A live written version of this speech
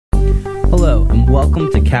Hello and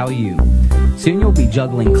welcome to CalU. Soon you'll be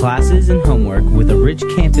juggling classes and homework with a rich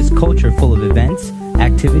campus culture full of events,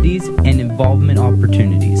 activities, and involvement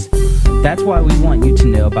opportunities. That's why we want you to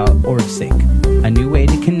know about Orgsync, a new way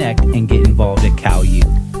to connect and get involved at CalU.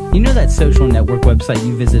 You know that social network website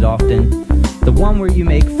you visit often? The one where you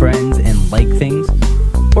make friends and like things?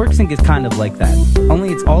 Orgsync is kind of like that, only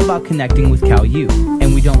it's all about connecting with CalU,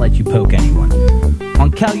 and we don't let you poke anyone. On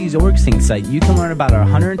CalU's Orgsync site, you can learn about our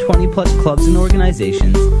 120 plus clubs and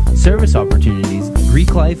organizations, service opportunities,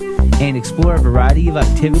 Greek life, and explore a variety of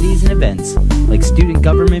activities and events like student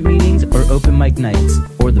government meetings or open mic nights,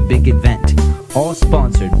 or the big event, all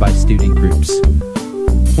sponsored by student groups.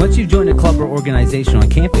 Once you've joined a club or organization on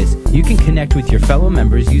campus, you can connect with your fellow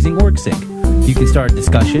members using Orgsync. You can start a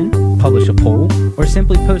discussion, publish a poll, or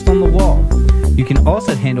simply post on the wall. You can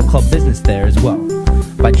also handle club business there as well,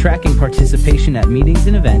 by tracking participation at meetings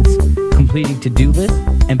and events, completing to-do lists,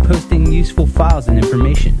 and posting useful files and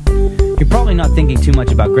information. You're probably not thinking too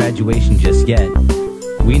much about graduation just yet.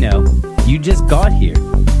 We know, you just got here.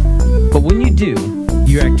 But when you do,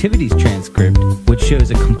 your activities transcript, which shows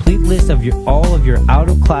a complete list of all of your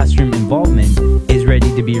out-of-classroom involvement, is ready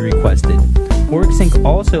to be requested. Orgsync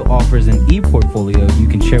also offers an e-portfolio you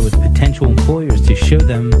can share with potential employers to show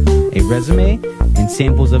them a resume and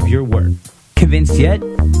samples of your work. Convinced yet?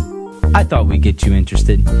 I thought we'd get you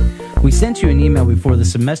interested. We sent you an email before the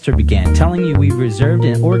semester began telling you we reserved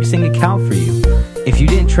an Orgsync account for you. If you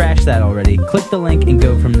didn't trash that already, click the link and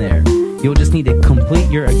go from there. You'll just need to complete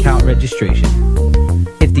your account registration.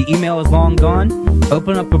 If the email is long gone,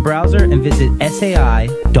 open up a browser and visit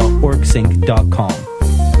sai.orgsync.com.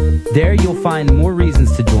 There you'll find more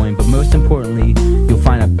reasons to join, but most importantly, you'll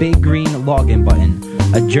find a big green login button.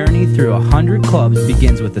 A journey through 100 clubs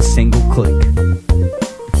begins with a single click.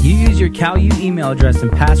 You use your CalU email address and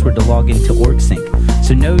password to log into Orgsync,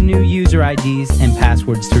 so no new user IDs and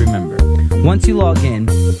passwords to remember. Once you log in,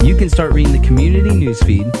 you can start reading the community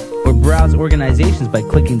newsfeed or browse organizations by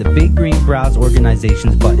clicking the big green Browse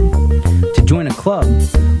Organizations button. To join a club,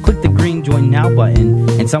 click the green Join Now button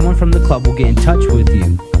and someone from the club will get in touch with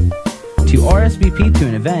you. To RSVP to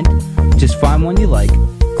an event, just find one you like,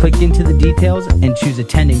 click into the details, and choose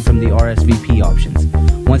attending from the RSVP options.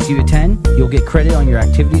 Once you attend, you'll get credit on your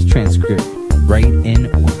activities transcript right in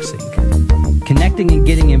Orgsync. Connecting and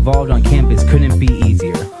getting involved on campus couldn't be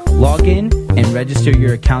easier. Log in and register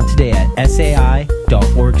your account today at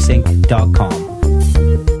sai.orgsync.com.